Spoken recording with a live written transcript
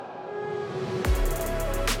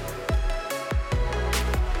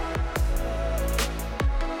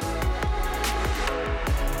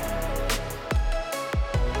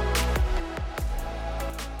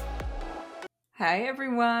Hi,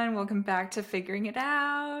 everyone. Welcome back to Figuring It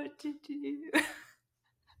Out.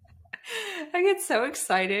 I get so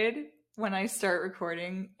excited when I start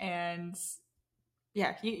recording. And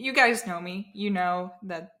yeah, you guys know me. You know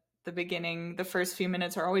that the first few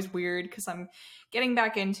minutes are always weird because I'm getting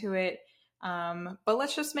back into it. But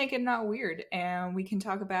let's just make it not weird. And we can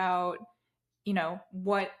talk about,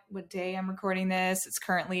 what day I'm recording this. It's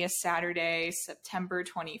currently a Saturday, September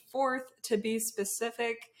 24th to be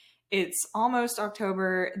specific. It's almost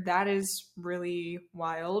October. That is really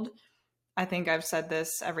wild. I think I've said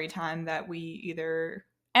this every time that we either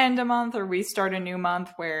end a month or we start a new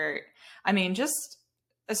month where, just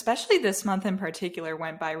especially this month in particular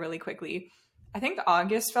went by really quickly. I think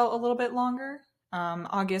August felt a little bit longer.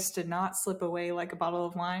 August did not slip away like a bottle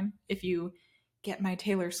of wine. If you get my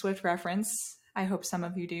Taylor Swift reference, I hope some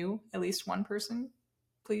of you do, at least one person.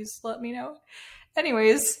 Please let me know.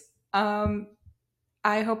 Anyways,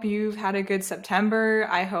 I hope you've had a good September.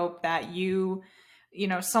 I hope that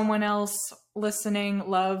someone else listening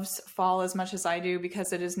loves fall as much as I do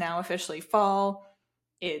because it is now officially fall.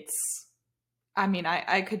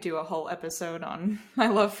 I could do a whole episode on my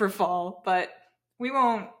love for fall, but we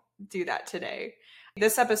won't do that today.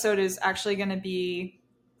 This episode is actually going to be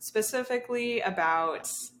specifically about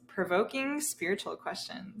provoking spiritual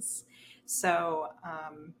questions. So,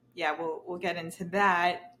 we'll get into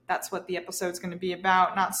that. That's what the episode's going to be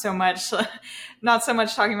about. Not so much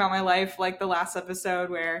talking about my life like the last episode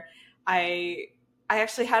where I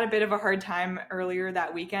actually had a bit of a hard time earlier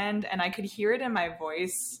that weekend, and I could hear it in my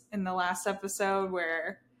voice in the last episode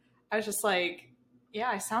where I was just like, yeah,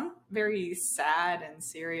 I sound very sad and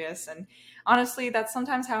serious. And honestly, that's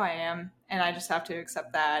sometimes how I am. And I just have to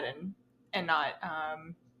accept that and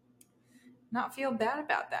not feel bad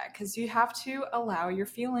about that, because you have to allow your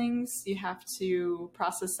feelings. You have to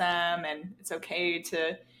process them, and it's okay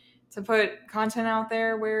to put content out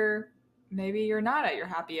there where maybe you're not at your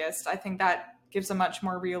happiest. I think that gives a much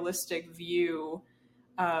more realistic view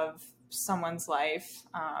of someone's life.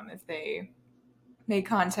 If they make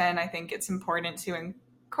content, I think it's important to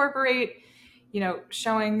incorporate,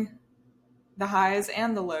 showing the highs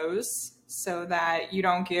and the lows so that you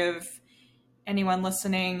don't give anyone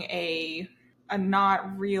listening a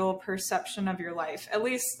not real perception of your life. At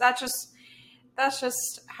least that's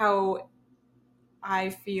just how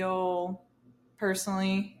I feel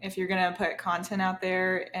personally. If you're going to put content out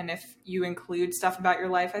there and if you include stuff about your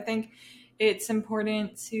life, I think it's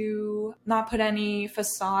important to not put any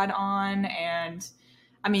facade on. And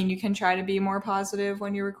you can try to be more positive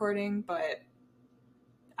when you're recording, but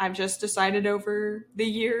I've just decided over the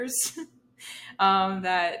years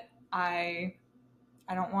that I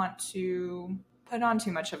don't want to put on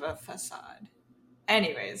too much of a facade.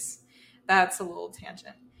 Anyways, that's a little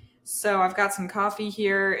tangent. So I've got some coffee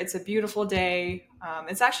here. It's a beautiful day.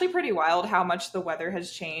 It's actually pretty wild how much the weather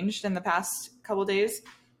has changed in the past couple days.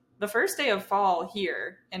 The first day of fall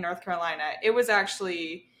here in North Carolina,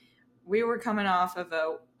 we were coming off of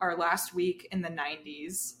our last week in the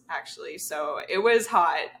 90s, actually. So it was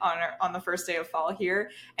hot on the first day of fall here.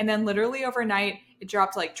 And then literally overnight, it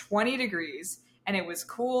dropped like 20 degrees. And it was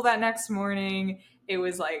cool that next morning. It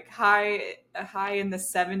was like high in the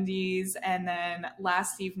 70s. And then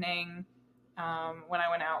last evening, when I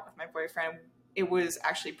went out with my boyfriend, it was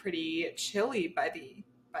actually pretty chilly by the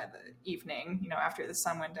evening, after the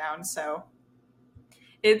sun went down. So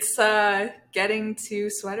it's getting to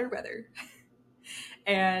sweater weather.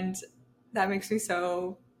 And that makes me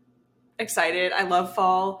so excited. I love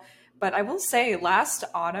fall. But I will say last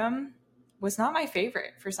autumn was not my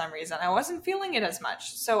favorite for some reason. I wasn't feeling it as much.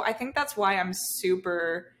 So I think that's why I'm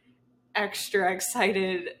super extra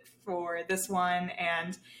excited for this one.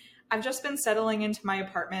 And I've just been settling into my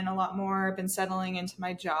apartment a lot more. I've been settling into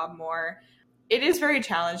my job more. It is very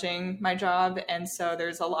challenging, my job. And so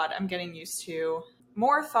there's a lot I'm getting used to.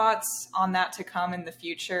 More thoughts on that to come in the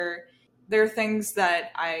future. There are things that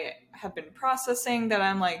I have been processing that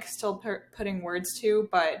I'm still putting words to,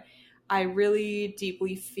 but I really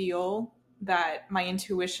deeply feel that my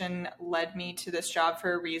intuition led me to this job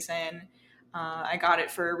for a reason. I got it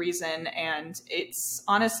for a reason, and it's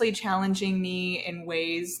honestly challenging me in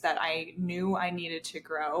ways that I knew I needed to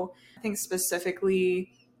grow. I think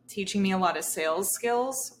specifically teaching me a lot of sales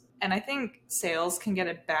skills, and I think sales can get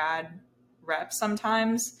a bad rep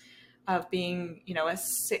sometimes of being, a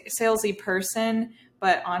salesy person.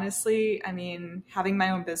 But honestly, having my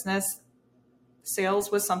own business,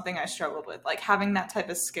 sales was something I struggled with. Having that type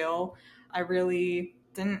of skill, I really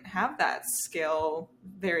didn't have that skill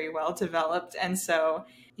very well developed. And so,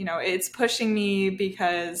 it's pushing me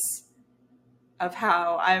because of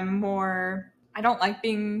how I don't like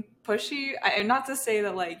being pushy. Not to say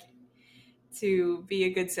that like to be a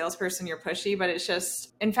good salesperson you're pushy, but it's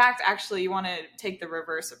just, in fact, actually you want to take the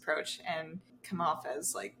reverse approach and come off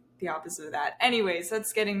as like the opposite of that. Anyways,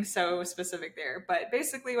 that's getting so specific there. But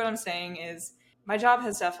basically what I'm saying is my job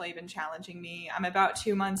has definitely been challenging me. I'm about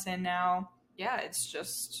 2 months in now. Yeah, it's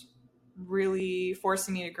just really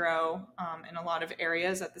forcing me to grow in a lot of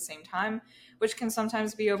areas at the same time, which can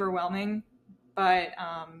sometimes be overwhelming. But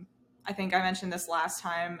I think I mentioned this last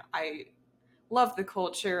time. I love the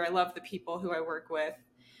culture. I love the people who I work with.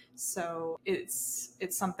 So it's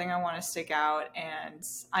something I want to stick out, and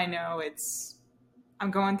I know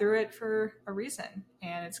I'm going through it for a reason,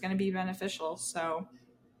 and it's going to be beneficial. So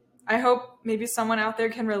I hope maybe someone out there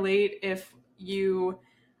can relate if you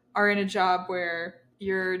are in a job where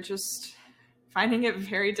you're just finding it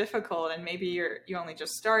very difficult, and maybe you only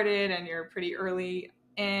just started and you're pretty early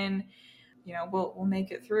in. We'll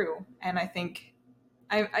make it through. And I think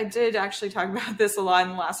I did actually talk about this a lot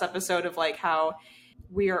in the last episode of like how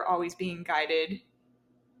we are always being guided,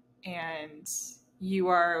 and you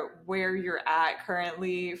are where you're at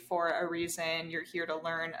currently for a reason. You're here to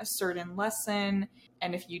learn a certain lesson.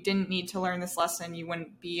 And if you didn't need to learn this lesson, you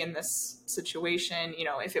wouldn't be in this situation.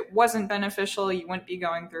 If it wasn't beneficial, you wouldn't be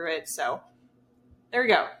going through it. So there we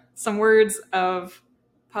go. Some words of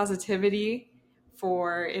positivity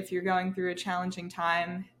for if you're going through a challenging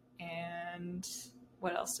time. And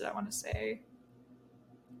what else did I want to say?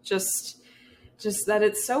 Just that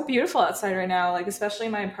it's so beautiful outside right now, like especially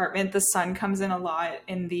in my apartment. The sun comes in a lot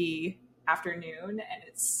in the afternoon, and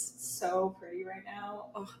it's so pretty right now.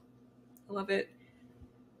 Oh, I love it.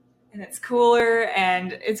 And it's cooler,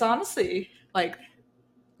 and it's honestly like,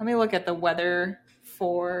 let me look at the weather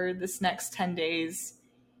for this next 10 days.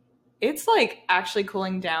 It's like actually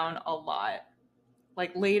cooling down a lot.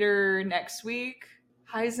 Like later next week,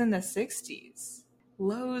 highs in the 60s,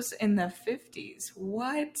 lows in the 50s.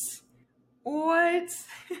 What?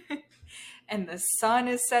 And the sun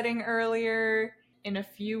is setting earlier. In a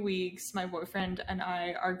few weeks, my boyfriend and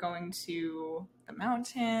I are going to the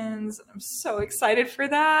mountains. I'm so excited for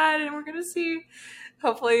that. And we're going to see,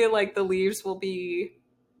 hopefully, like the leaves will be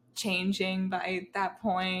changing by that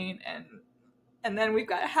point. And then we've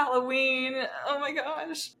got Halloween. Oh my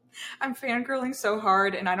gosh. I'm fangirling so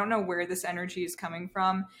hard, and I don't know where this energy is coming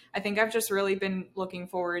from. I think I've just really been looking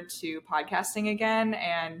forward to podcasting again.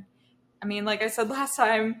 And I mean, like I said last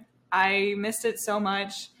time, I missed it so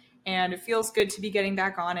much, and it feels good to be getting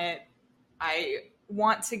back on it. I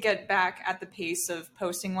want to get back at the pace of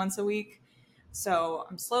posting once a week, so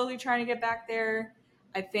I'm slowly trying to get back there.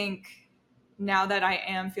 I think now that I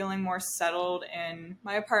am feeling more settled in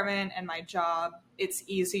my apartment and my job, it's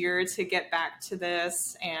easier to get back to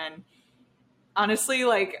this. And honestly,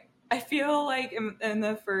 like, I feel like in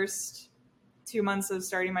the first 2 months of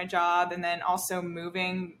starting my job, and then also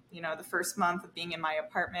moving, the first month of being in my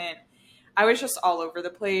apartment, I was just all over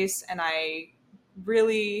the place, and I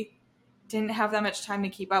really didn't have that much time to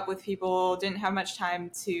keep up with people, didn't have much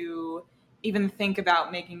time to even think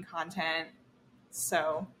about making content.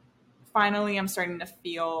 So finally I'm starting to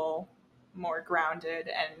feel more grounded,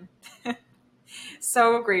 and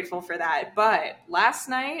so grateful for that. But last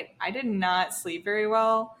night I did not sleep very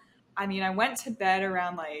well. I mean, I went to bed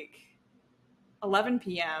around like 11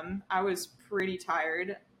 p.m. I was pretty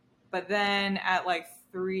tired. But then at like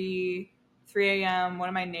 3 a.m., one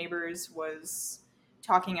of my neighbors was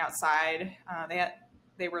talking outside.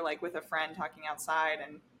 They were like with a friend talking outside,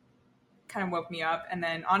 and kind of woke me up. And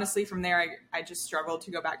then honestly, from there, I just struggled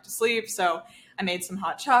to go back to sleep. So I made some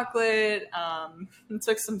hot chocolate,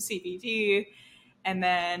 took some CBD, and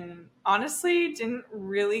then honestly didn't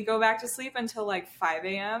really go back to sleep until like 5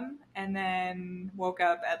 a.m. and then woke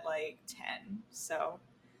up at like 10. So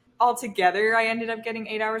altogether, I ended up getting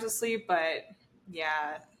 8 hours of sleep. But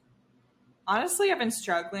yeah, honestly, I've been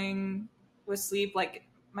struggling with sleep. Like,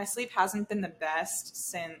 my sleep hasn't been the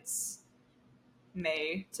best since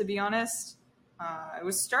May, to be honest. It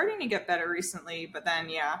was starting to get better recently, but then,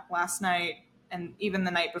 yeah, last night and even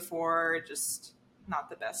the night before, just not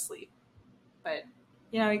the best sleep. But,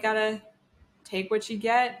 you gotta take what you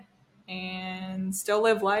get and still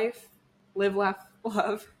live life. Live, laugh,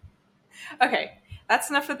 love. Okay, that's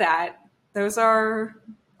enough of that. Those are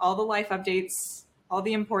all the life updates, all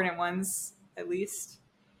the important ones, at least.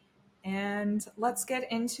 And let's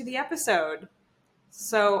get into the episode.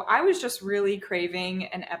 So I was just really craving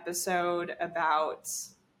an episode about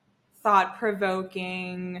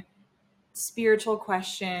thought-provoking, spiritual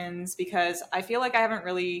questions, because I feel like I haven't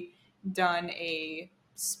really done a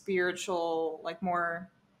spiritual, like more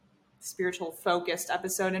spiritual focused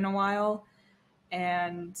episode in a while.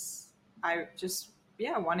 And I just,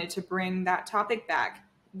 wanted to bring that topic back.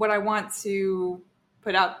 What I want to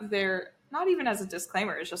put out there, not even as a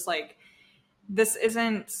disclaimer, is just like, this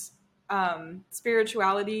isn't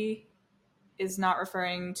spirituality is not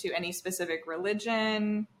referring to any specific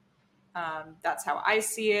religion. That's how I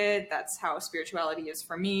see it. That's how spirituality is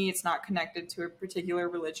for me. It's not connected to a particular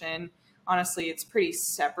religion. Honestly, it's pretty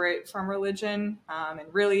separate from religion. And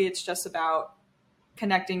really, it's just about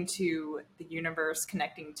connecting to the universe,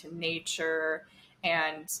 connecting to nature.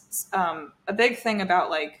 And a big thing about,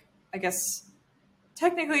 like, I guess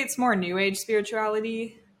technically it's more new age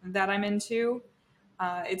spirituality that I'm into.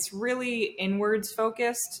 It's really inwards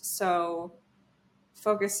focused. So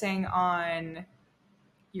focusing on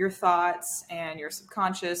your thoughts and your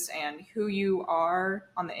subconscious and who you are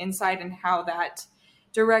on the inside and how that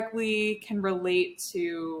directly can relate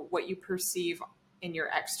to what you perceive in your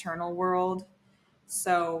external world.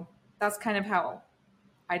 So that's kind of how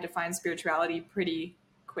I define spirituality pretty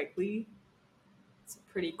quickly. It's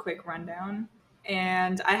a pretty quick rundown.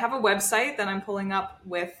 And I have a website that I'm pulling up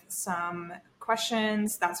with some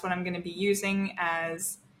questions. That's what I'm going to be using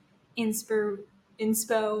as inspiration.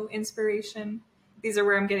 These are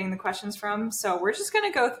where I'm getting the questions from. So we're just going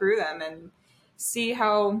to go through them and see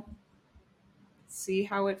how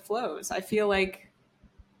it flows. I feel like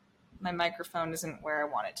my microphone isn't where I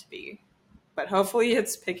want it to be, but hopefully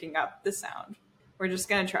it's picking up the sound. We're just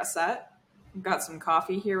going to trust that. I've got some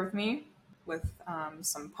coffee here with me with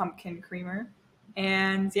some pumpkin creamer.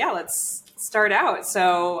 And yeah, let's start out.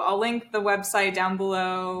 So I'll link the website down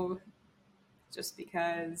below just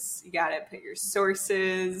because you got to put your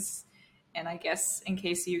sources. And I guess in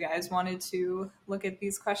case you guys wanted to look at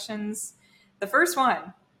these questions, the first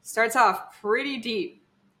one starts off pretty deep.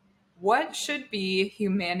 What should be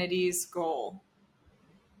humanity's goal?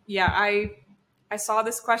 Yeah, I saw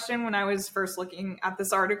this question when I was first looking at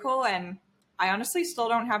this article, and I honestly still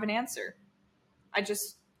don't have an answer.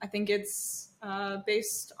 I think it's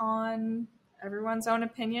based on everyone's own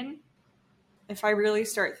opinion. If I really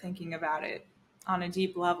start thinking about it on a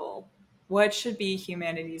deep level, what should be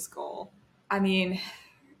humanity's goal? I mean,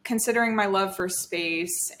 considering my love for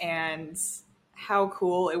space and how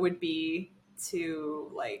cool it would be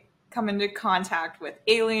to like come into contact with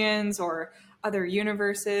aliens or other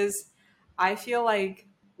universes, I feel like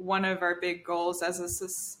one of our big goals as a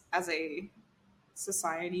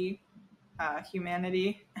society,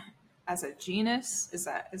 humanity, as a genus, is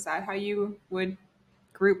that how you would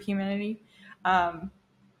group humanity?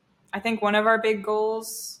 I think one of our big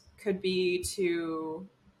goals could be to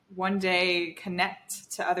one day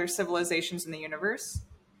connect to other civilizations in the universe.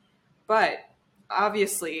 But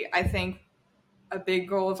obviously, I think a big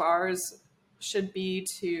goal of ours should be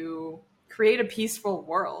to create a peaceful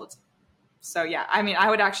world. So yeah, I mean, I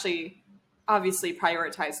would actually obviously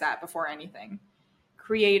prioritize that before anything.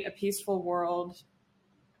 Create a peaceful world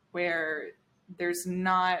where there's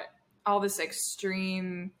not all this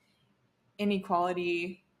extreme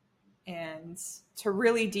inequality, and to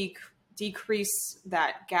really decrease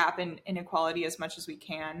that gap in inequality as much as we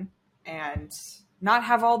can, and not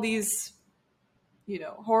have all these,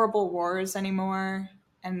 horrible wars anymore,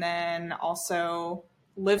 and then also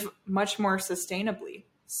live much more sustainably.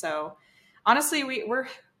 So honestly, we're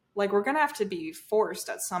going to have to be forced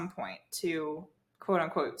at some point to quote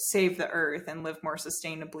unquote save the earth and live more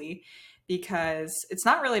sustainably, because it's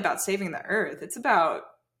not really about saving the earth. It's about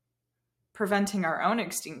preventing our own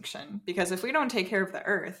extinction. Because if we don't take care of the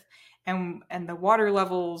earth and the water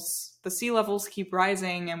levels, the sea levels keep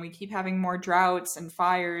rising, and we keep having more droughts and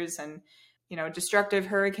fires and, destructive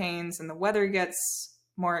hurricanes, and the weather gets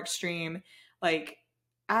more extreme, like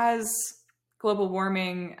as global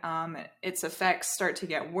warming, its effects start to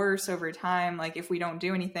get worse over time. Like if we don't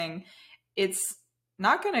do anything, it's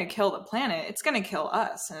not going to kill the planet. It's going to kill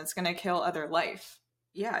us, and it's going to kill other life.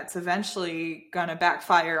 Yeah, it's eventually going to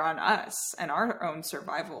backfire on us and our own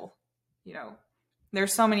survival.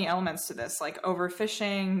 There's so many elements to this, like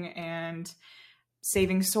overfishing and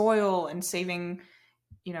saving soil and saving,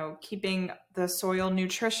 keeping the soil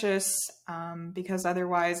nutritious, because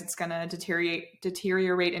otherwise it's going to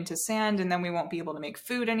deteriorate into sand, and then we won't be able to make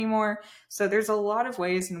food anymore. So there's a lot of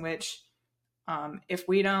ways in which, if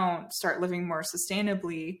we don't start living more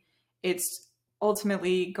sustainably, it's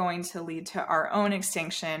ultimately going to lead to our own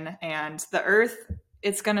extinction. And the earth,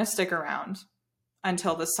 it's going to stick around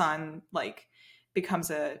until the sun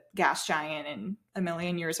becomes a gas giant in a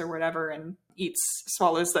million years or whatever, and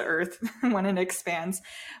swallows the earth when it expands.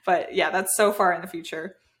 But yeah, that's so far in the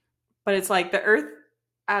future. But it's like the earth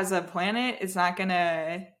as a planet is not going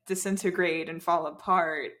to disintegrate and fall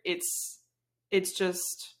apart. It's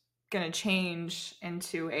just going to change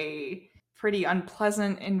into a pretty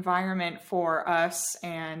unpleasant environment for us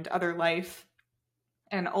and other life.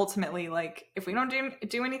 And ultimately, like, if we don't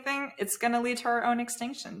do anything, it's going to lead to our own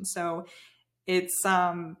extinction. So it's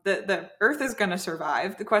the Earth is going to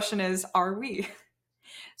survive. The question is, are we?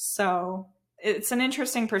 So it's an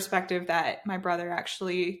interesting perspective that my brother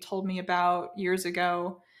actually told me about years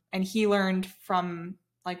ago. And he learned from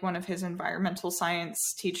like one of his environmental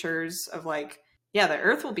science teachers of like, yeah, the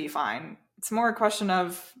Earth will be fine. It's more a question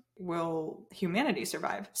of, will humanity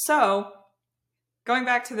survive? So going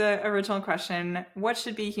back to the original question, what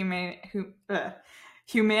should be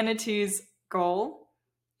humanity's goal?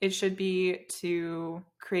 It should be to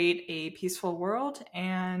create a peaceful world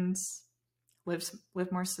and live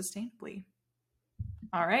more sustainably.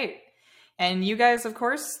 All right. And you guys, of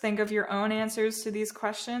course, think of your own answers to these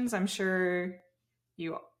questions. I'm sure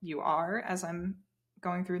you are as I'm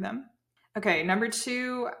going through them. Okay, number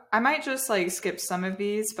 2, I might just like skip some of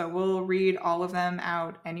these, but we'll read all of them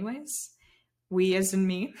out anyways. We as in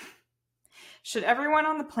me. Should everyone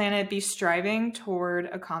on the planet be striving toward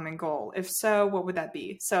a common goal? If so, what would that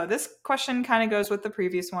be? So this question kind of goes with the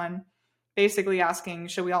previous one, basically asking,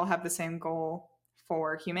 should we all have the same goal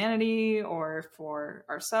for humanity or for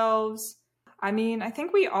ourselves? I mean, I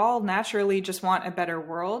think we all naturally just want a better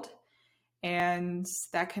world, and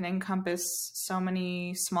that can encompass so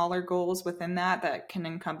many smaller goals within that can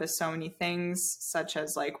encompass so many things, such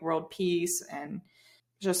as like world peace and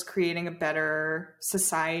just creating a better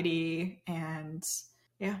society. And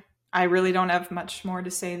yeah, I really don't have much more to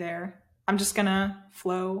say there. I'm just gonna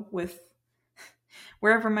flow with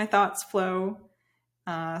wherever my thoughts flow.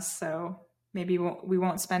 So maybe we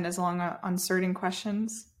won't spend as long on certain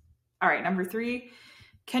questions. All right, number 3.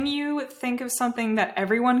 Can you think of something that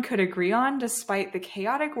everyone could agree on despite the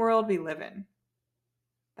chaotic world we live in?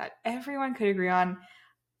 That everyone could agree on.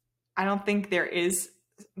 I don't think there is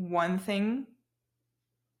one thing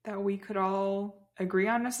that we could all agree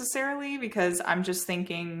on necessarily, because I'm just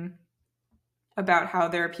thinking about how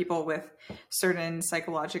there are people with certain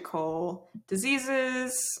psychological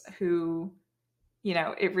diseases who, you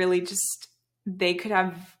know, it really just, they could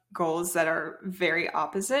have goals that are very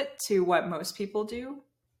opposite to what most people do.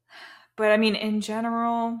 But I mean, in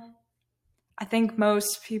general, I think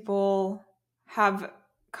most people have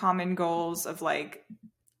common goals of like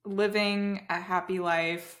living a happy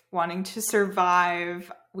life, wanting to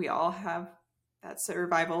survive. We all have that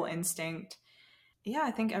survival instinct. Yeah,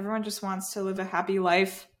 I think everyone just wants to live a happy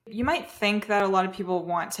life. You might think that a lot of people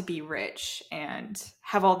want to be rich and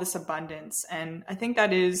have all this abundance, and I think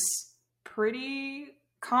that is pretty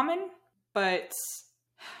common, but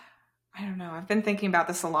I don't know. I've been thinking about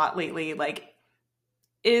this a lot lately. Like,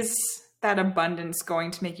 is that abundance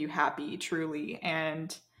going to make you happy truly?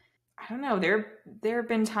 And I don't know. There have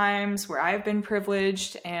been times where I've been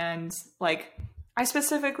privileged, and like I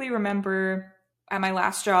specifically remember at my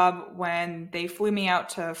last job when they flew me out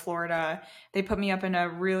to Florida, they put me up in a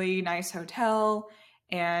really nice hotel,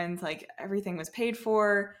 and like everything was paid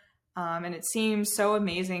for. And it seems so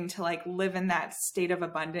amazing to like live in that state of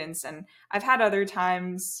abundance. And I've had other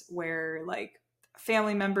times where like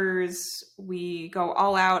family members, we go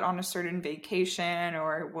all out on a certain vacation,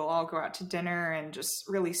 or we'll all go out to dinner and just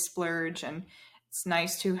really splurge. And it's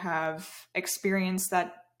nice to have experienced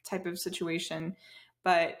that type of situation.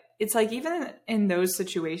 But it's like, even in those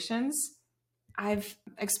situations, I've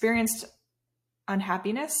experienced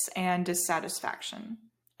unhappiness and dissatisfaction.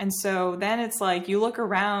 And so then it's like you look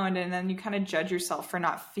around and then you kind of judge yourself for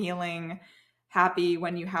not feeling happy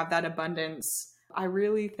when you have that abundance. I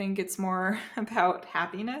really think it's more about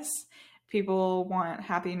happiness. People want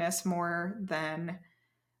happiness more than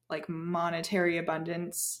like monetary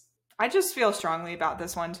abundance. I just feel strongly about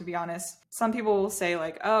this one, to be honest. Some people will say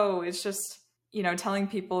like, oh, it's just, you know, telling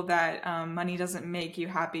people that money doesn't make you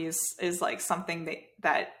happy is like something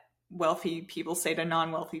that wealthy people say to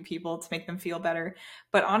non-wealthy people to make them feel better.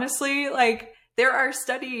 But honestly, like there are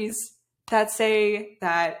studies that say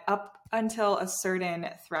that up until a certain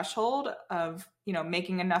threshold of, you know,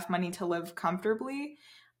 making enough money to live comfortably,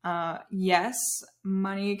 yes,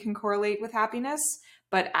 money can correlate with happiness.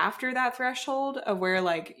 But after that threshold of where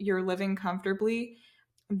like you're living comfortably,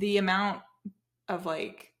 the amount of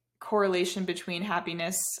like correlation between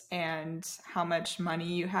happiness and how much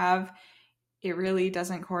money you have, it really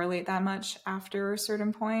doesn't correlate that much after a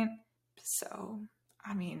certain point. So,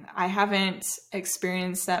 I mean, I haven't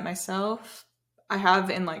experienced that myself. I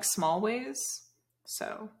have in like small ways.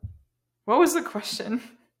 So, what was the question?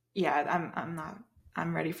 Yeah,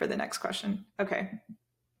 I'm ready for the next question. Okay.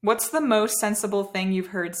 What's the most sensible thing you've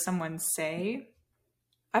heard someone say?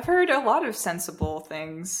 I've heard a lot of sensible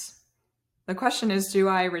things. The question is, do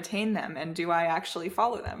I retain them and do I actually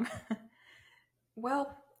follow them?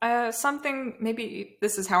 Well, something, maybe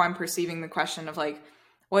this is how I'm perceiving the question of like,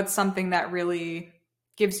 what's something that really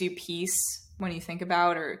gives you peace when you think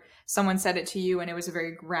about, or someone said it to you and it was a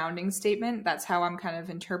very grounding statement. That's how I'm kind of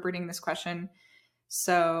interpreting this question.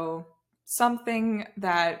 So, something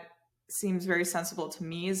that seems very sensible to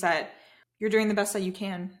me is that you're doing the best that you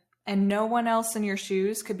can, and no one else in your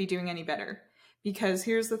shoes could be doing any better. Because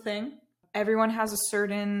here's the thing, everyone has a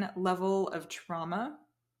certain level of trauma,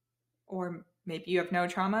 or maybe you have no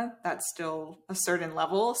trauma, that's still a certain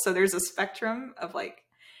level. So there's a spectrum of like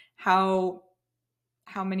how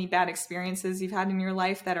many bad experiences you've had in your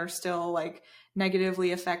life that are still like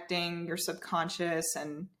negatively affecting your subconscious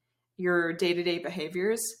and your day-to-day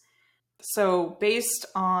behaviors. So based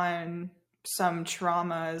on some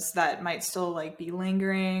traumas that might still like be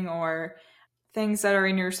lingering, or things that are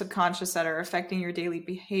in your subconscious that are affecting your daily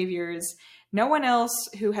behaviors, no one else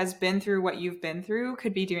who has been through what you've been through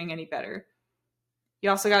could be doing any better. You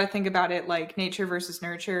also got to think about it like nature versus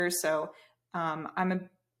nurture. So I'm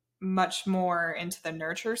much more into the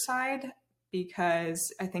nurture side,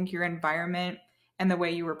 because I think your environment and the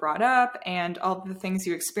way you were brought up and all the things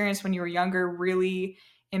you experienced when you were younger really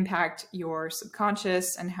impact your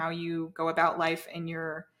subconscious and how you go about life in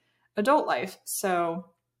your adult life. So,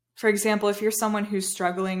 for example, if you're someone who's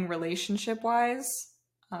struggling relationship wise,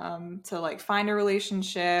 to like find a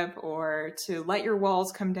relationship or to let your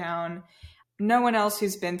walls come down, no one else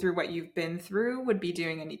who's been through what you've been through would be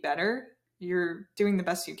doing any better. You're doing the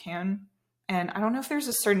best you can. And I don't know if there's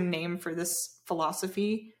a certain name for this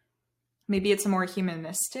philosophy. Maybe it's a more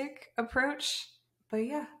humanistic approach. But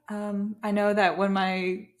yeah, I know that when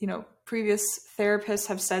my, previous therapists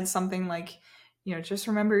have said something like, just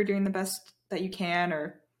remember you're doing the best that you can,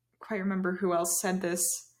 or quite remember who else said this,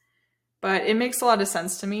 but it makes a lot of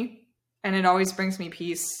sense to me. And it always brings me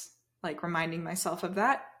peace, like reminding myself of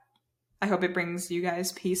that. I hope it brings you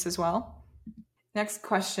guys peace as well. Next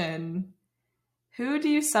question. Who do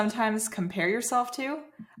you sometimes compare yourself to?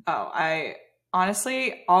 Oh, I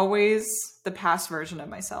honestly always the past version of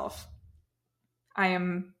myself. I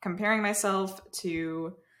am comparing myself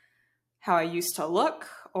to how I used to look,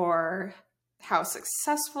 or how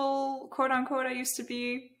successful, quote unquote, I used to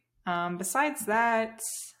be. Besides that,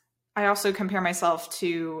 I also compare myself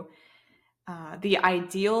to the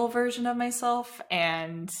ideal version of myself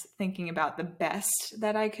and thinking about the best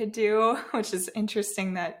that I could do, which is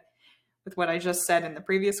interesting that with what I just said in the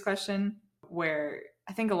previous question, where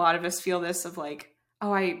I think a lot of us feel this of like,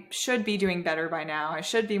 oh, I should be doing better by now. I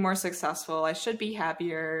should be more successful. I should be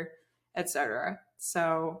happier, etc.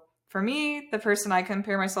 So for me, the person I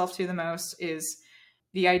compare myself to the most is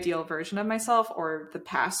the ideal version of myself, or the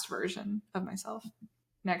past version of myself.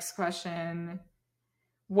 Next question.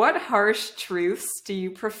 What harsh truths do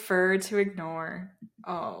you prefer to ignore?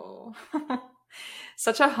 Oh,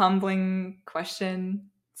 such a humbling question.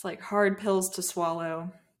 It's like hard pills to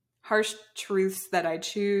swallow. Harsh truths that I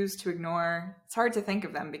choose to ignore. It's hard to think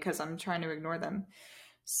of them because I'm trying to ignore them.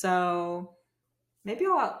 So maybe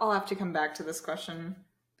I'll have to come back to this question.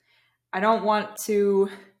 I don't want to.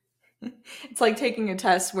 It's like taking a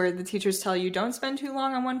test where the teachers tell you don't spend too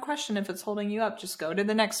long on one question if it's holding you up, just go to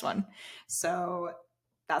the next one. So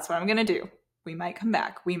that's what I'm going to do. We might come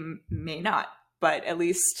back. We may not, but at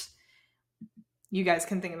least you guys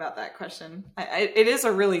can think about that question. It is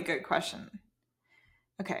a really good question.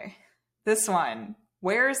 Okay, this one.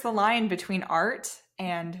 Where is the line between art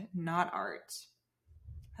and not art?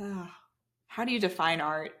 How do you define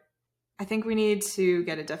art? I think we need to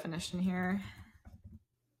get a definition here.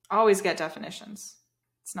 Always get definitions.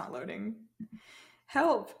 It's not loading.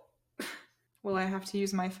 Help! Will I have to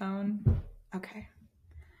use my phone? Okay.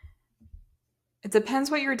 It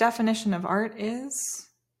depends what your definition of art is.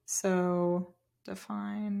 So,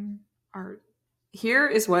 define art. Here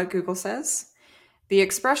is what Google says. The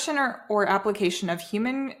expression or application of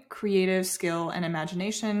human creative skill and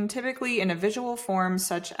imagination, typically in a visual form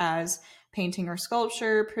such as painting or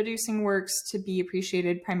sculpture, producing works to be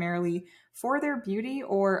appreciated primarily for their beauty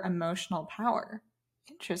or emotional power.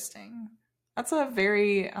 Interesting. That's a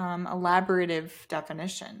very elaborative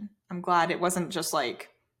definition. I'm glad it wasn't just like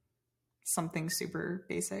something super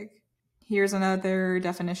basic. Here's another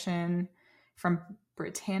definition from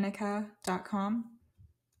Britannica.com.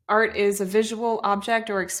 Art is a visual object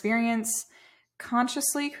or experience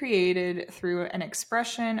consciously created through an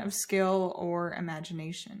expression of skill or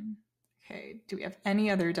imagination. Okay, do we have any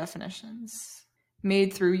other definitions?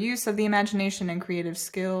 Made through use of the imagination and creative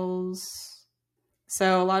skills.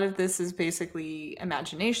 So a lot of this is basically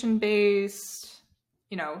imagination based.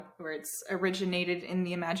 where it's originated in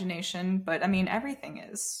the imagination, but I mean, everything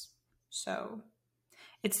is. So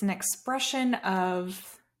it's an expression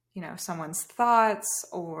of, someone's thoughts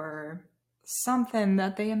or something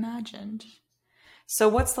that they imagined. So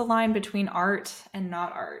what's the line between art and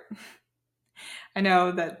not art? I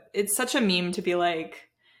know that it's such a meme to be like,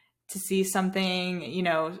 to see something,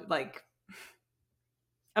 like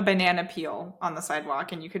a banana peel on the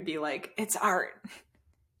sidewalk and you could be like, it's art.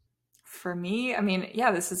 For me, I mean,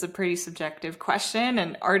 yeah, this is a pretty subjective question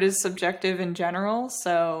and art is subjective in general.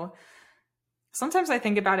 So sometimes I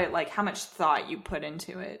think about it like how much thought you put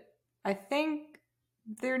into it. I think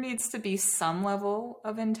there needs to be some level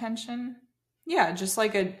of intention. Yeah, just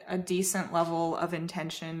like a decent level of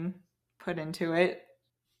intention put into it.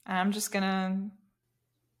 And I'm just gonna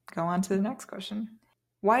go on to the next question.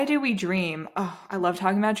 Why do we dream? Oh, I love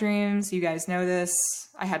talking about dreams. You guys know this.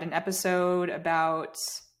 I had an episode about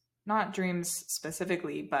not dreams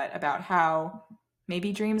specifically, but about how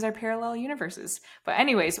maybe dreams are parallel universes. But,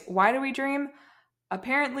 anyways, why do we dream?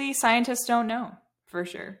 Apparently, scientists don't know for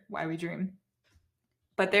sure why we dream.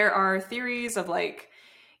 But there are theories of like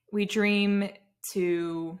we dream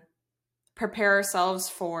to prepare ourselves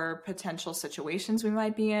for potential situations we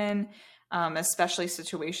might be in, especially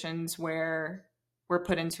situations where we're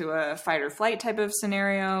put into a fight or flight type of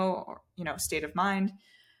scenario or, state of mind.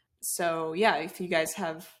 So yeah, if you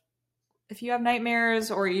have nightmares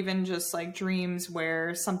or even just like dreams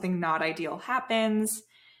where something not ideal happens,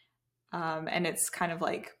 and it's kind of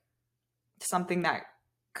like something that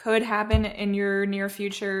could happen in your near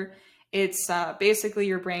future, it's basically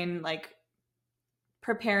your brain like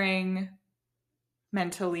preparing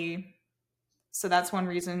mentally. So that's one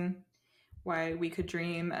reason why we could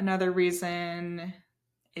dream. Another reason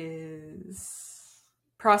is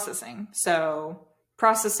processing. So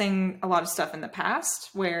processing a lot of stuff in the past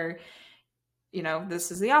where,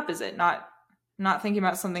 this is the opposite. Not thinking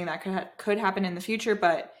about something that could happen in the future,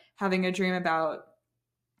 but having a dream about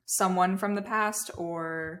someone from the past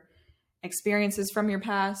or experiences from your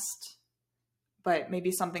past, but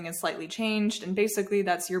maybe something is slightly changed. And basically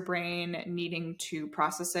that's your brain needing to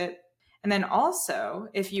process it. And then also,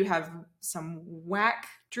 if you have some whack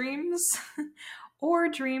dreams or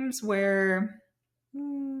dreams where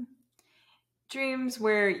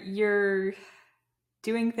you're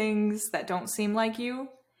doing things that don't seem like you,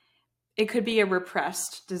 it could be a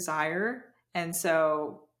repressed desire. And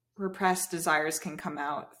so repressed desires can come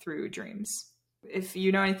out through dreams. If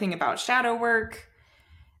you know anything about shadow work,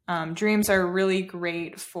 dreams are really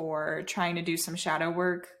great for trying to do some shadow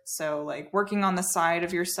work. So like working on the side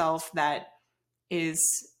of yourself that is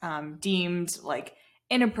deemed like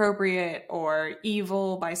inappropriate or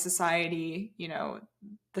evil by society,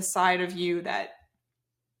 the side of you that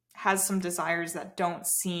has some desires that don't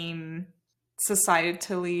seem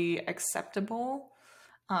societally acceptable.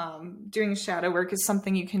 Doing shadow work is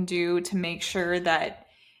something you can do to make sure that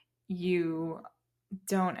you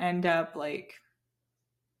don't end up like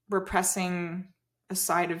repressing a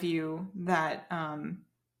side of you that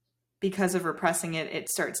because of repressing it, it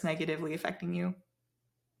starts negatively affecting you.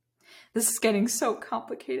 This is getting so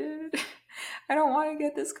complicated. I don't want to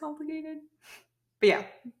get this complicated. But yeah,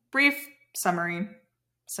 brief summary,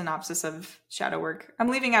 synopsis of shadow work. I'm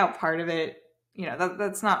leaving out part of it.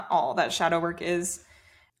 That's not all that shadow work is.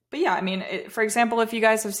 But yeah, I mean, for example, if you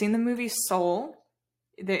guys have seen the movie Soul,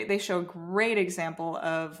 they show a great example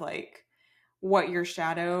of like what your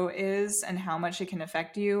shadow is and how much it can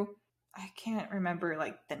affect you. I can't remember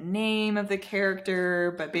like the name of the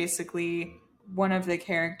character, but basically one of the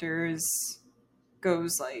characters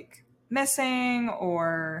goes like missing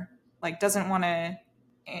or like doesn't want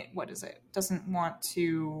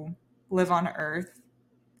to live on Earth.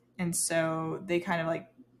 And so they kind of like,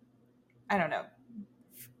 I don't know,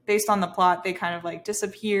 based on the plot, they kind of like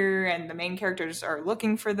disappear and the main characters are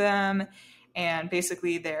looking for them. And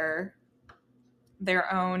basically their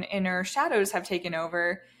own inner shadows have taken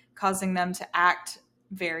over, causing them to act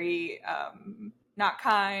very not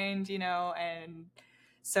kind, and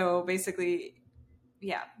so basically,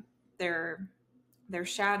 yeah, their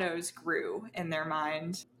shadows grew in their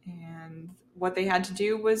mind, and what they had to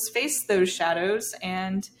do was face those shadows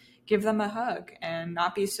and give them a hug and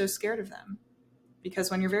not be so scared of them.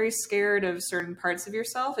 Because when you're very scared of certain parts of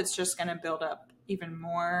yourself, it's just going to build up even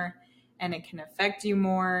more and it can affect you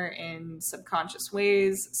more in subconscious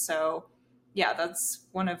ways. So yeah, that's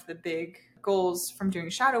one of the big goals from doing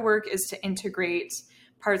shadow work, is to integrate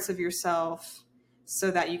parts of yourself so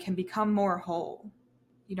that you can become more whole.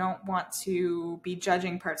 You don't want to be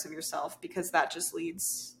judging parts of yourself because that just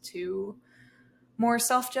leads to more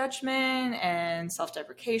self-judgment and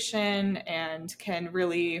self-deprecation, and can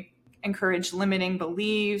really encourage limiting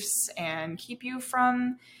beliefs and keep you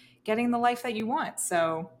from getting the life that you want.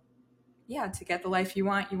 So yeah, to get the life you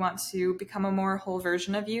want to become a more whole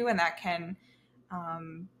version of you, and that can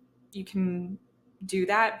you can do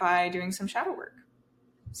that by doing some shadow work.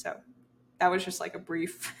 So that was just like a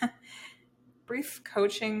brief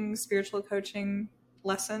spiritual coaching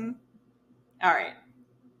lesson. All right,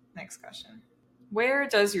 next question. Where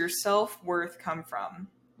does your self-worth come from?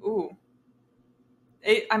 Ooh.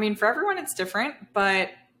 I mean, for everyone it's different, but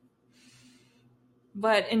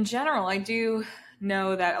in general, I do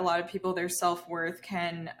know that a lot of people, their self-worth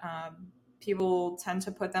people tend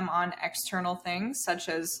to put them on external things, such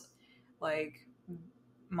as like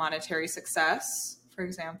monetary success, for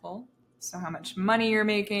example. So how much money you're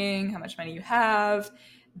making, how much money you have,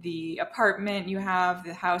 the apartment you have,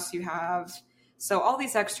 the house you have. So all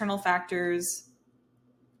these external factors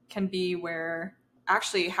can be where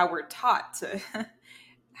actually how we're taught to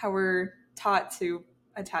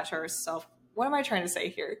attach ourselves. What am I trying to say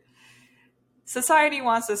here? Society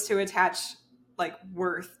wants us to attach like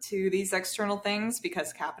worth to these external things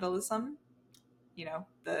because capitalism,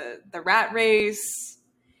 the rat race,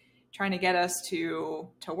 trying to get us to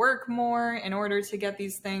work more in order to get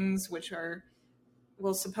these things, which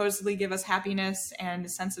will supposedly give us happiness and a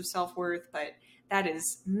sense of self-worth, but that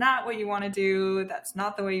is not what you want to do. That's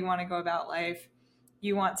not the way you want to go about life.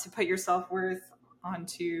 You want to put your self-worth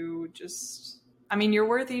onto you're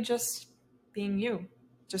worthy just being you,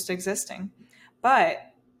 just existing.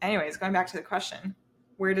 But anyways, going back to the question,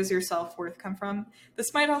 where does your self-worth come from?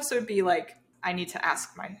 This might also be like, I need to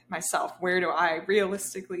ask myself, where do I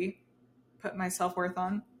realistically put my self-worth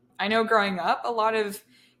on? I know growing up, a lot of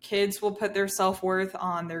kids will put their self-worth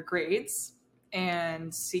on their grades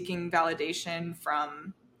and seeking validation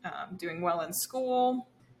from doing well in school.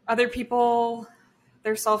 Other people,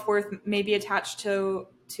 their self-worth may be attached to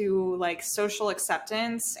like social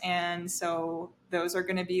acceptance, and so those are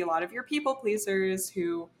going to be a lot of your people pleasers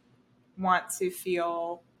who want to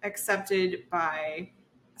feel accepted by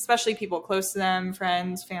especially people close to them,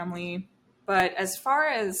 friends, family. But as far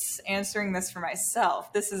as answering this for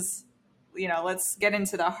myself, this is, let's get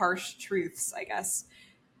into the harsh truths, I guess.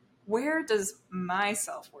 Where does my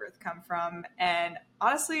self-worth come from? And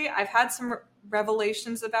honestly, I've had some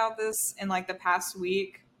revelations about this in like the past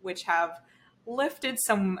week, which have lifted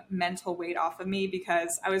some mental weight off of me,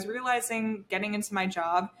 because I was realizing getting into my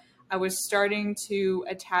job, I was starting to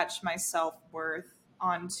attach my self-worth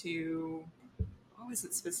onto, what was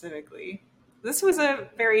it specifically? This was a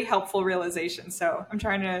very helpful realization, so I'm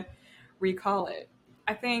trying to recall it.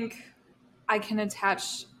 I think I can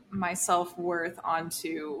attach my self-worth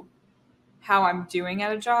onto how I'm doing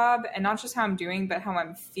at a job, and not just how I'm doing, but how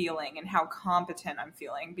I'm feeling and how competent I'm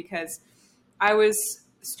feeling, because I was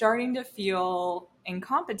starting to feel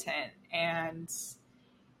incompetent, and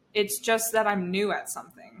it's just that I'm new at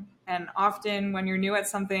something. And often when you're new at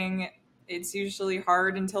something, it's usually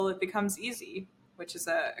hard until it becomes easy, which is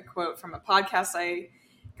a quote from a podcast I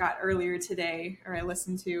got earlier today, or I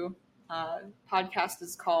listened to. Podcast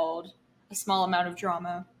is called A Small Amount of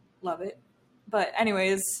Drama. Love it. But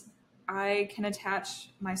anyways, I can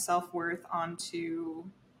attach my self-worth onto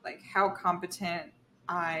like how competent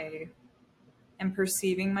I am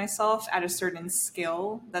perceiving myself at a certain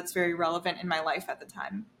skill that's very relevant in my life at the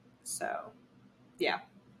time. So yeah,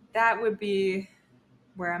 that would be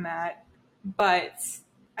where I'm at. But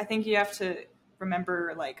I think you have to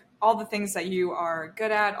remember like all the things that you are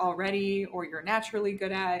good at already, or you're naturally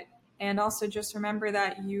good at. And also just remember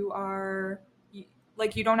that you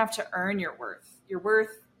don't have to earn your worth. Your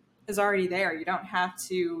worth is already there. You don't have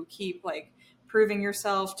to keep like proving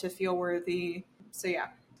yourself to feel worthy. So yeah,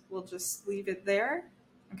 we'll just leave it there.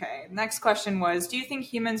 Okay, next question was, do you think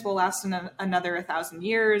humans will last another 1,000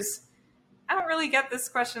 years? I don't really get this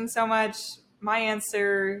question so much. My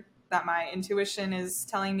answer that my intuition is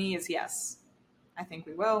telling me is yes. I think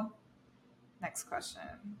we will. Next question.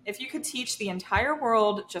 If you could teach the entire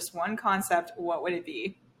world just one concept, what would it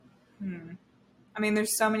be? I mean,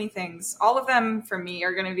 there's so many things. All of them for me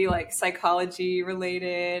are going to be like psychology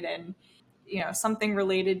related, and, something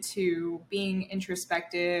related to being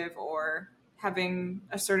introspective or having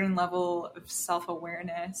a certain level of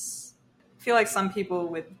self-awareness. I feel like some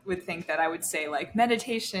people would think that I would say like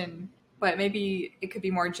meditation, but maybe it could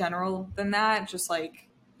be more general than that. Just like,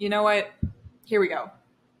 you know what? Here we go.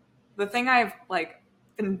 The thing I've like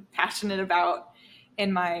been passionate about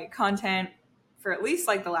in my content for at least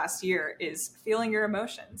like the last year is feeling your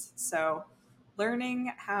emotions. So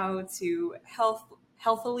learning how to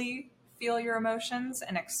healthily feel your emotions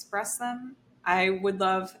and express them. I would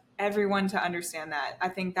love everyone to understand that. I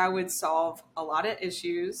think that would solve a lot of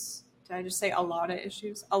issues. Did I just say a lot of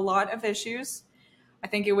issues? A lot of issues. I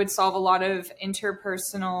think it would solve a lot of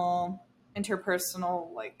interpersonal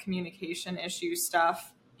like communication issue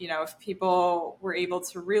stuff. You know, if people were able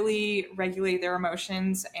to really regulate their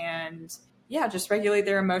emotions and yeah, just regulate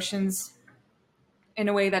their emotions in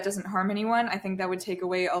a way that doesn't harm anyone, I think that would take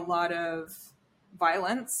away a lot of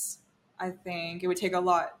violence. I think it would take a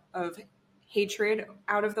lot of hatred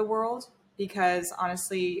out of the world because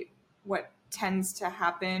honestly, what tends to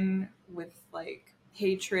happen with like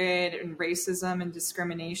hatred and racism and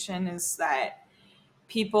discrimination is that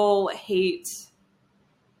people hate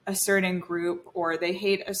a certain group or they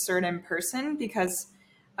hate a certain person because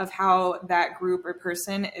of how that group or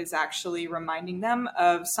person is actually reminding them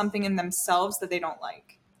of something in themselves that they don't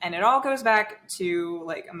like. And it all goes back to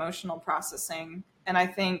like emotional processing. And I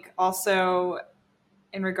think also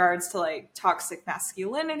in regards to like toxic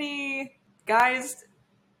masculinity, guys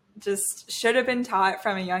just should have been taught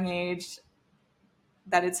from a young age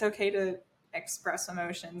that it's okay to express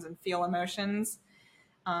emotions and feel emotions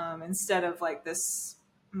instead of like this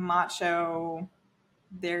macho,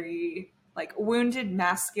 very like wounded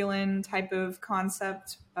masculine type of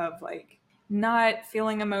concept of like not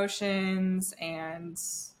feeling emotions and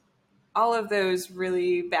all of those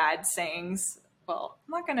really bad sayings. Well,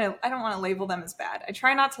 I don't want to label them as bad. I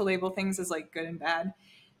try not to label things as like good and bad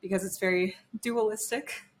because it's very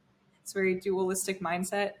dualistic. It's very dualistic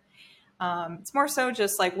mindset. It's more so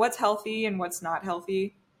just like what's healthy and what's not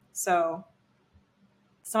healthy. So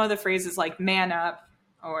some of the phrases like man up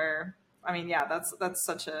or I mean, yeah, that's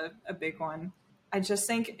such a big one. I just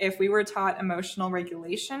think if we were taught emotional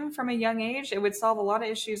regulation from a young age, it would solve a lot of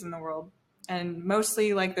issues in the world. And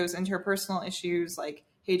mostly like those interpersonal issues like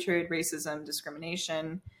hatred, racism,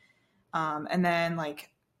 discrimination, and then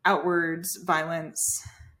like outwards violence.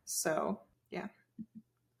 So, yeah.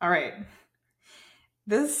 All right.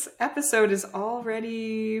 This episode is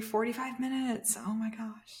already 45 minutes. Oh my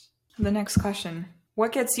gosh. The next question.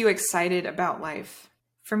 What gets you excited about life?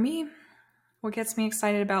 For me, what gets me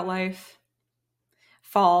excited about life?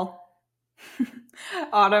 Fall,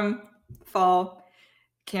 autumn, fall,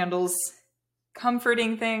 candles,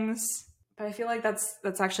 comforting things. But I feel like that's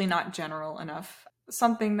actually not general enough.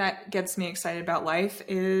 Something that gets me excited about life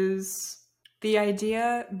is the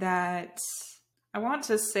idea that I want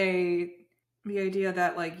to say the idea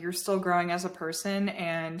that like you're still growing as a person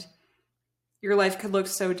and your life could look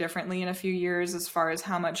so differently in a few years as far as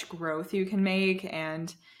how much growth you can make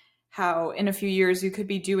and how in a few years you could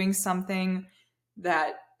be doing something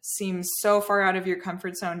that seems so far out of your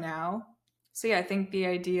comfort zone now. So yeah, I think the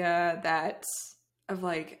idea that of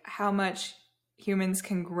like how much humans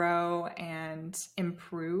can grow and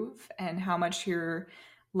improve and how much your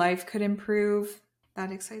life could improve,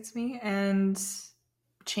 that excites me. And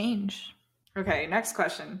change. Okay, next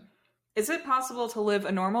question. Is it possible to live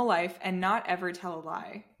a normal life and not ever tell a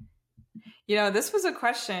lie? You know, this was a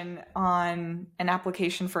question on an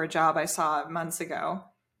application for a job I saw months ago.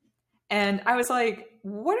 And I was like,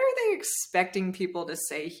 what are they expecting people to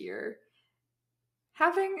say here?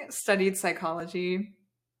 Having studied psychology,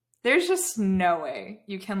 there's just no way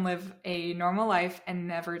you can live a normal life and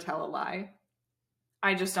never tell a lie.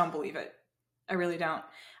 I just don't believe it. I really don't.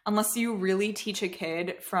 Unless you really teach a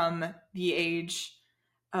kid from the age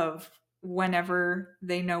of whenever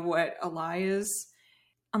they know what a lie is,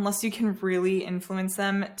 unless you can really influence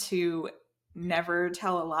them to never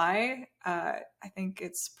tell a lie, I think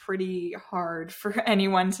it's pretty hard for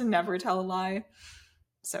anyone to never tell a lie.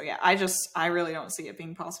 So yeah, I really don't see it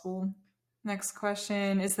being possible. Next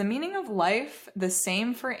question. Is the meaning of life the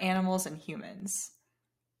same for animals and humans?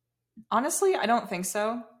 Honestly, I don't think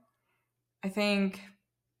so. I think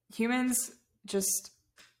humans just,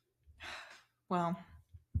 well,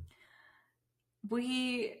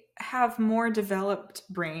 we have more developed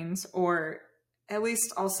brains, or at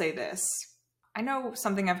least I'll say this. I know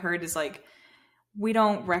something I've heard is like we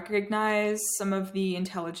don't recognize some of the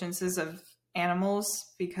intelligences of animals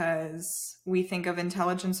because we think of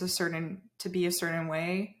intelligence to be a certain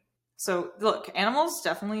way. So look, animals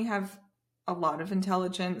definitely have a lot of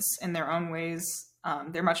intelligence in their own ways.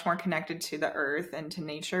 They're much more connected to the earth and to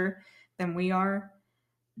nature than we are.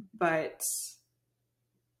 But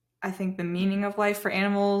I think the meaning of life for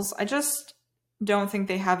animals, I just don't think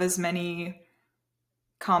they have as many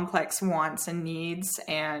complex wants and needs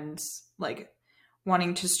and like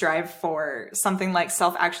wanting to strive for something like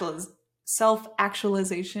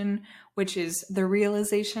self-actualization, which is the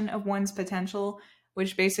realization of one's potential,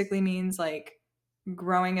 which basically means like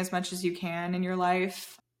growing as much as you can in your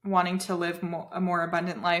life. wanting to live a more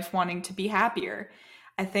abundant life, wanting to be happier.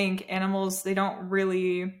 I think animals, they don't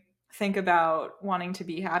really think about wanting to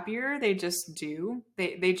be happier. They just do.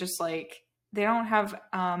 They just like, they don't have,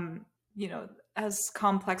 you know, as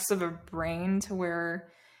complex of a brain to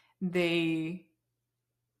where they,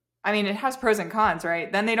 I mean, it has pros and cons,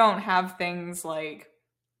 right? Then they don't have things like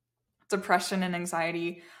depression and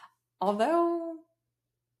anxiety. Although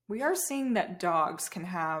we are seeing that dogs can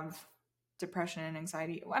have depression and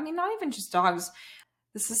anxiety. I mean, not even just dogs.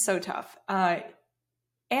 This is so tough.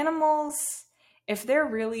 Animals, if they're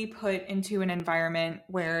really put into an environment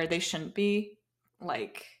where they shouldn't be,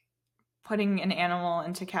 like putting an animal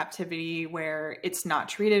into captivity where it's not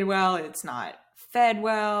treated well, it's not fed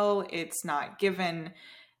well, it's not given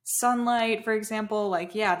sunlight, for example,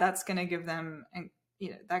 like, yeah, that's going to give them,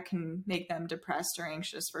 you know, that can make them depressed or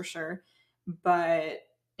anxious for sure. But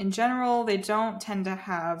in general, they don't tend to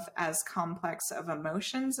have as complex of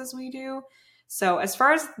emotions as we do. So, as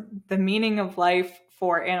far as the meaning of life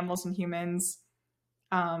for animals and humans,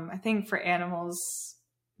 I think for animals,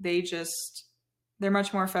 they just, they're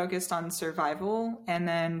much more focused on survival. And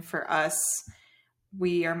then for us,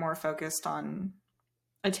 we are more focused on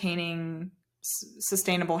attaining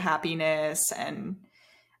sustainable happiness and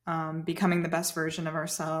becoming the best version of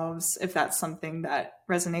ourselves, if that's something that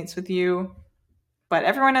resonates with you. But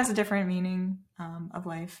everyone has a different meaning of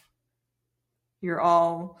life. You're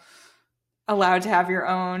all allowed to have your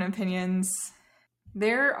own opinions.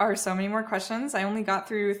 There are so many more questions. I only got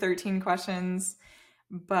through 13 questions,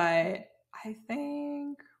 but I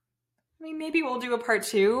think, I mean, maybe we'll do a part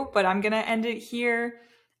 2, but I'm going to end it here.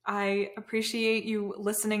 I appreciate you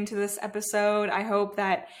listening to this episode. I hope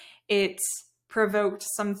that it provoked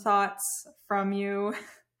some thoughts from you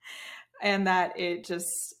and that it just,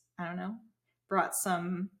 I don't know, brought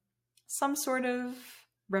some sort of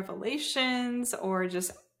revelations or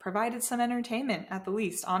just provided some entertainment at the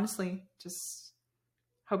least. Honestly, just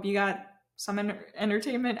hope you got some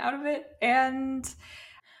entertainment out of it. And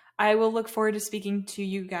I will look forward to speaking to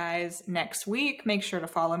you guys next week. Make sure to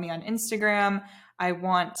follow me on Instagram. I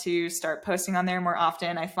want to start posting on there more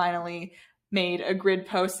often. I finally made a grid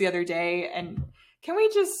post the other day, and can we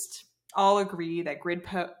just all agree that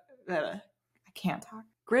I can't talk.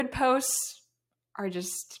 Grid posts are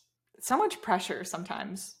just so much pressure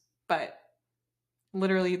sometimes, but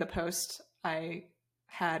literally the post I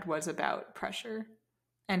had was about pressure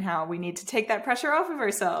and how we need to take that pressure off of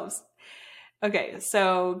ourselves. Okay,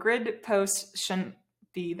 so grid posts shouldn't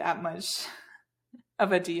be that much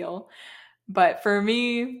of a deal. But for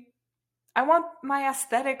me, I want my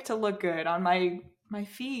aesthetic to look good on my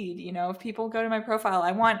feed. You know, if people go to my profile,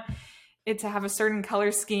 I want it to have a certain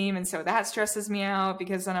color scheme. And so that stresses me out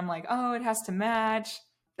because then I'm like, oh, it has to match.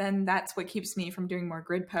 Then that's what keeps me from doing more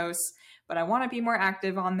grid posts. But I want to be more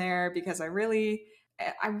active on there because I really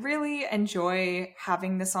enjoy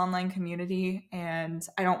having this online community and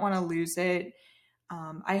I don't want to lose it.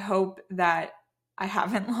 I hope that I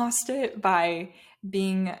haven't lost it by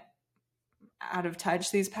being out of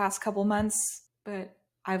touch these past couple months, but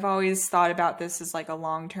I've always thought about this as like a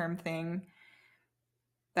long-term thing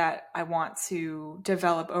that I want to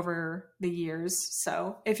develop over the years.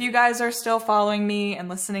 So if you guys are still following me and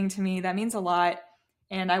listening to me, that means a lot.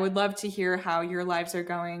 And I would love to hear how your lives are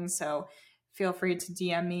going. So feel free to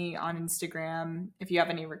DM me on Instagram. If you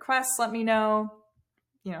have any requests, let me know.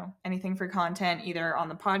 You know, anything for content, either on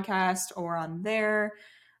the podcast or on there.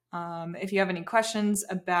 If you have any questions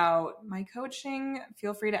about my coaching,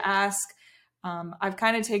 feel free to ask. I've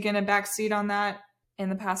kind of taken a backseat on that in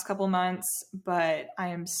the past couple months, but I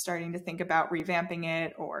am starting to think about revamping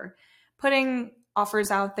it or putting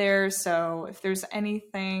offers out there. So if there's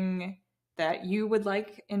anything that you would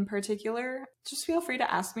like in particular, just feel free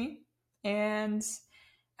to ask me. And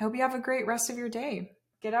I hope you have a great rest of your day.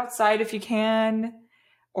 Get outside if you can,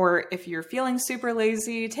 or if you're feeling super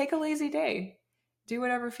lazy, take a lazy day. Do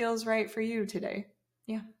whatever feels right for you today.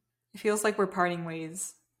 Yeah. It feels like we're parting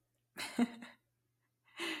ways.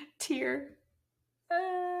 Tear.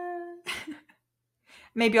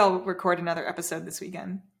 Maybe I'll record another episode this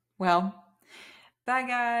weekend. Well, bye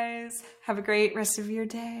guys. Have a great rest of your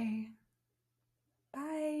day.